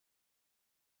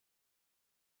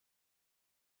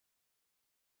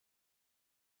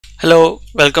Hello,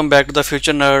 welcome back to the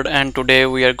Future Nerd, and today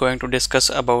we are going to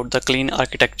discuss about the clean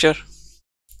architecture.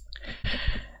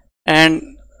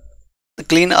 And the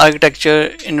clean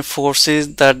architecture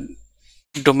enforces the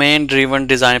domain-driven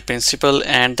design principle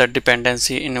and the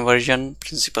dependency inversion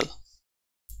principle.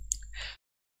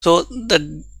 So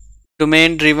the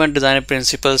domain-driven design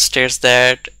principle states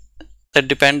that the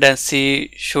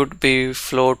dependency should be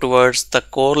flow towards the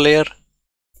core layer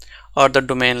or the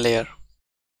domain layer.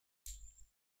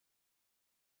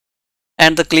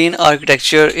 And the clean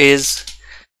architecture is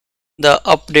the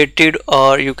updated,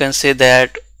 or you can say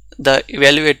that the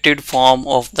evaluated form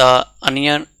of the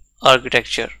onion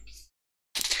architecture.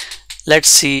 Let's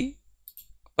see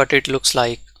what it looks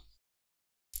like.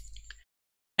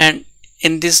 And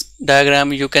in this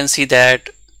diagram you can see that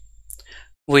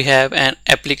we have an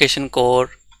application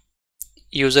core,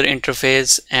 user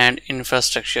interface and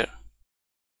infrastructure.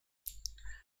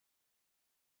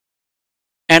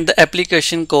 And the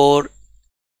application core,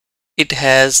 it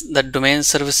has the domain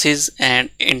services and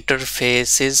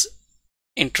interfaces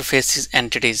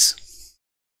entities.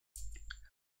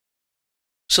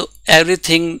 So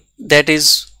everything that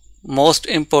is most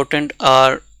important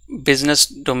are business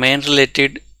domain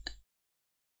related.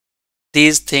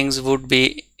 These things would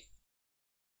be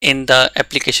in the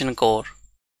application core,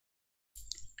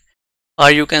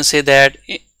 or you can say that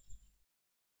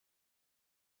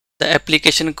the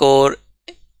application core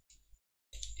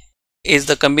is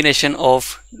the combination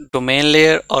of domain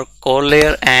layer or core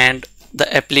layer and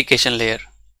the application layer.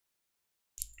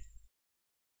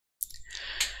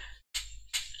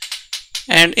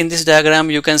 And in this diagram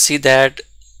you can see that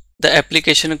the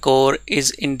application core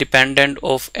is independent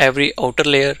of every outer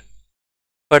layer,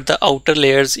 but the outer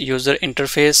layers, user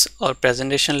interface or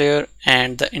presentation layer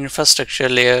and the infrastructure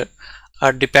layer,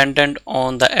 are dependent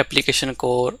on the application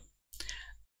core,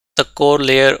 the core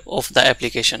layer of the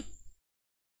application.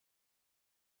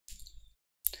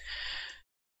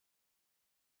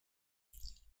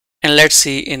 And let's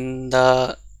see in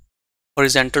the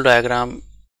horizontal diagram,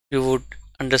 you would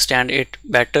understand it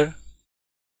better.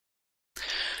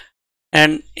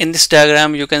 And in this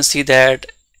diagram you can see that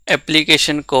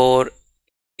application core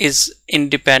is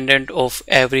independent of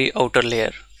every outer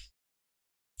layer,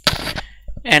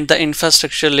 and the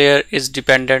infrastructure layer is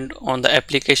dependent on the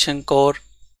application core,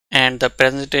 and the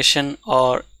presentation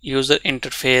or user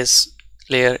interface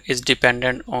layer is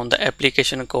dependent on the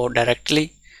application core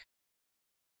directly,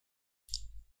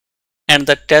 and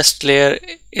the test layer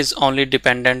is only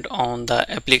dependent on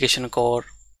the application core.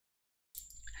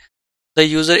 The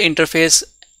user interface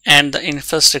and the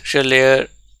infrastructure layer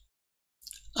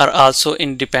are also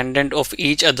independent of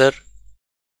each other,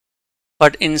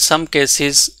 but in some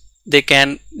cases they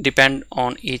can depend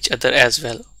on each other as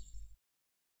well.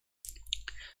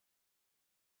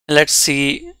 Let's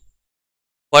see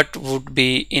what would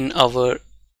be in our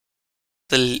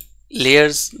the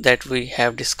layers that we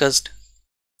have discussed.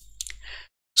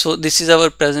 So this is our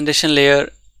presentation layer,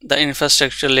 the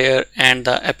infrastructure layer and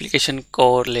the application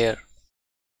core layer.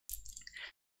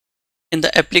 In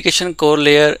the application core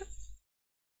layer,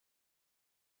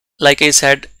 like I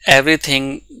said,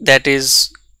 everything that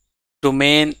is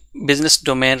business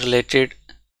domain related,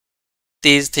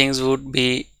 these things would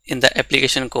be in the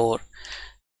application core,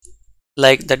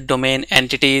 like the domain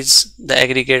entities, the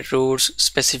aggregate routes,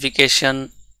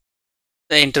 specification,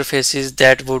 the interfaces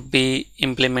that would be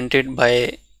implemented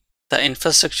by the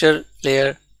infrastructure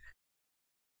layer,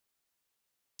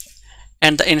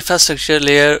 and the infrastructure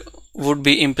layer would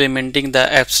be implementing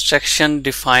the abstraction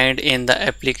defined in the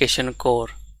application core.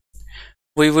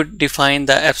 We would define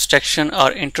the abstraction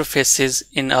or interfaces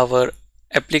in our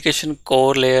application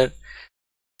core layer.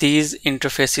 These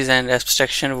interfaces and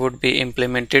abstraction would be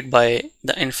implemented by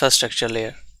the infrastructure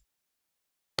layer.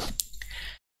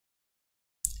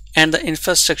 And the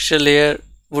infrastructure layer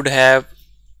would have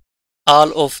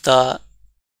all of the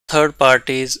third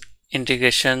parties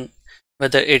integration,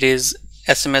 whether it is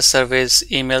SMS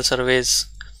service, email service,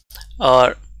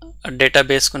 or a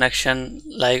database connection,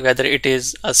 like whether it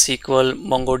is a SQL,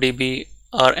 MongoDB,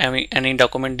 or any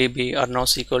document DB or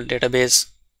NoSQL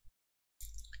database.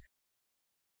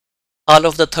 All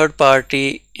of the third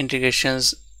party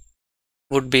integrations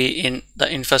would be in the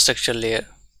infrastructure layer.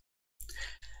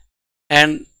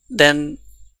 And then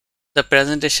the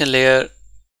presentation layer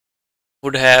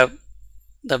would have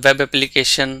the web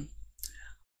application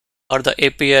or the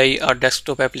API or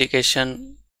desktop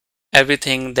application,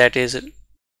 everything that is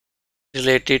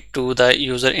related to the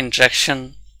user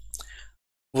interaction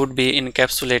would be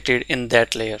encapsulated in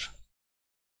that layer.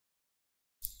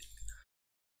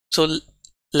 So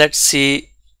let's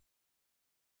see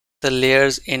the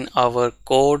layers in our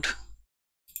code.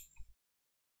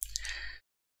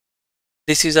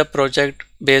 This is a project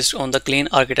based on the clean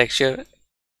architecture,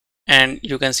 and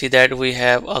you can see that we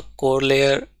have a core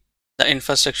layer, the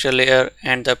infrastructure layer,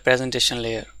 and the presentation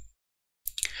layer.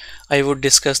 I would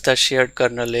discuss the shared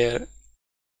kernel layer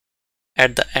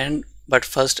at the end, but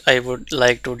first I would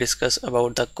like to discuss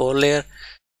about the core layer.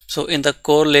 So in the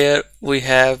core layer we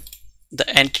have the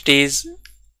entities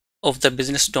of the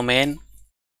business domain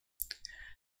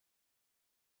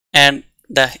and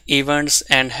the events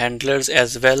and handlers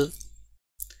as well.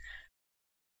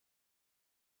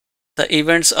 The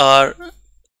events are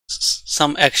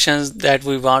some actions that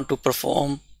we want to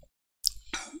perform,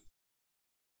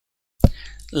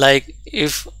 like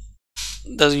if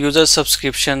the user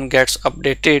subscription gets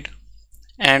updated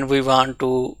and we want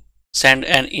to send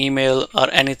an email or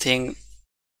anything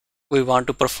we want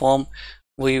to perform,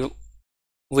 we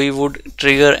would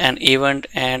trigger an event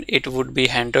and it would be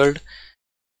handled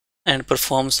and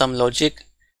perform some logic,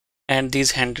 and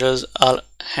these handlers are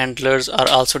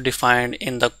also defined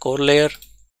in the core layer.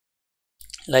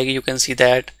 Like you can see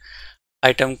that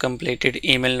item completed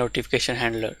email notification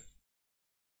handler,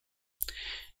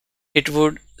 it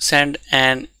would send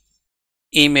an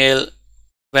email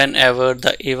whenever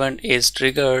the event is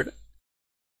triggered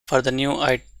for the new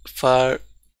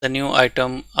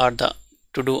item or the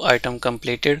to do item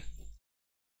completed.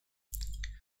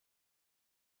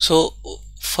 So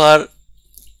for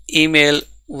email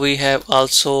we have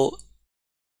also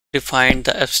defined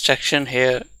the abstraction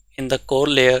here in the core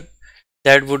layer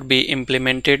that would be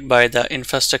implemented by the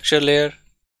infrastructure layer.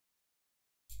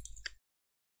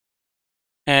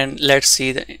 And let's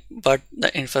see what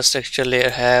the infrastructure layer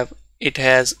have. It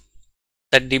has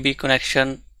the DB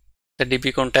connection, the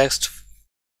DB context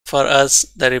for us,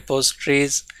 the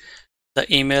repositories,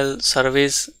 the email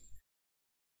service.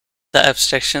 The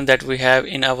abstraction that we have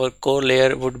in our core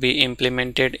layer would be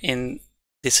implemented in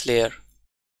this layer.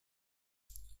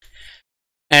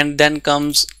 And then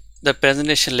comes the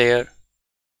presentation layer.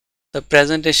 The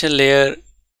presentation layer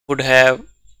would have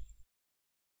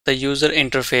the user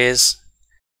interface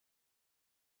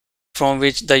from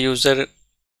which the user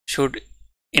should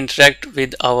interact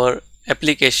with our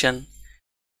application.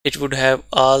 It would have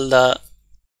all the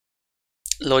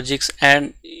logics,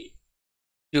 and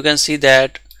you can see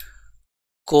that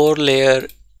core layer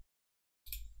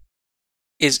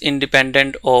is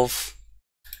independent of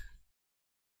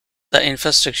the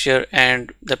infrastructure,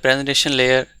 and the presentation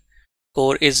layer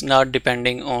core is not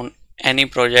depending on any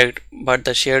project but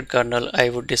the shared kernel. I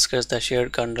would discuss the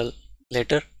shared kernel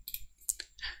later.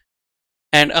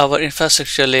 And our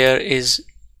infrastructure layer is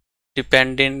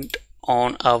dependent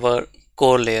on our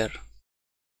core layer,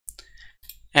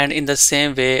 and in the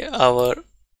same way our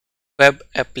web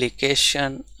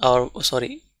application, or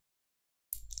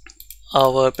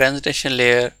our presentation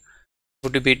layer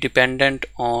would be dependent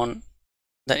on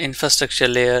the infrastructure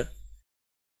layer.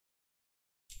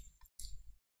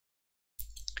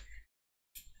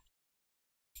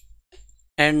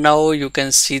 And now you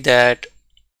can see that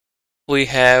we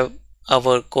have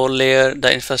our core layer,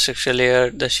 the infrastructure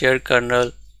layer, the shared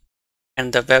kernel,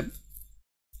 and the web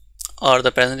or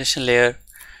the presentation layer.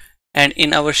 And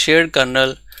in our shared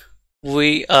kernel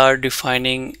we are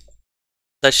defining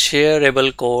the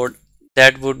shareable code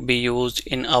that would be used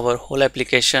in our whole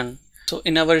application. So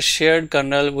in our shared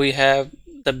kernel we have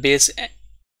the base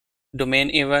domain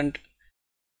event,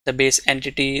 the base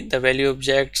entity, the value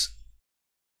objects,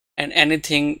 and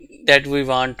anything that we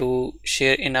want to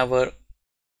share in our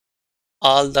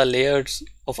all the layers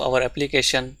of our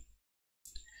application.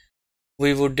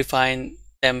 We would define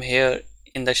them here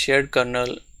in the shared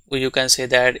kernel. You can say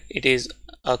that it is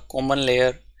a common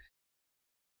layer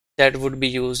that would be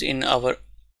used in our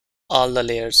all the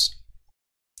layers.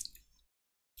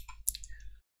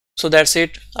 So that's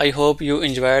it. I hope you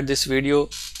enjoyed this video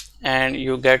and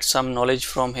you get some knowledge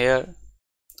from here.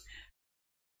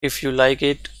 If you like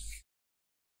it,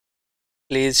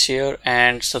 please share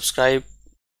and subscribe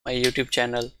my YouTube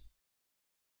channel.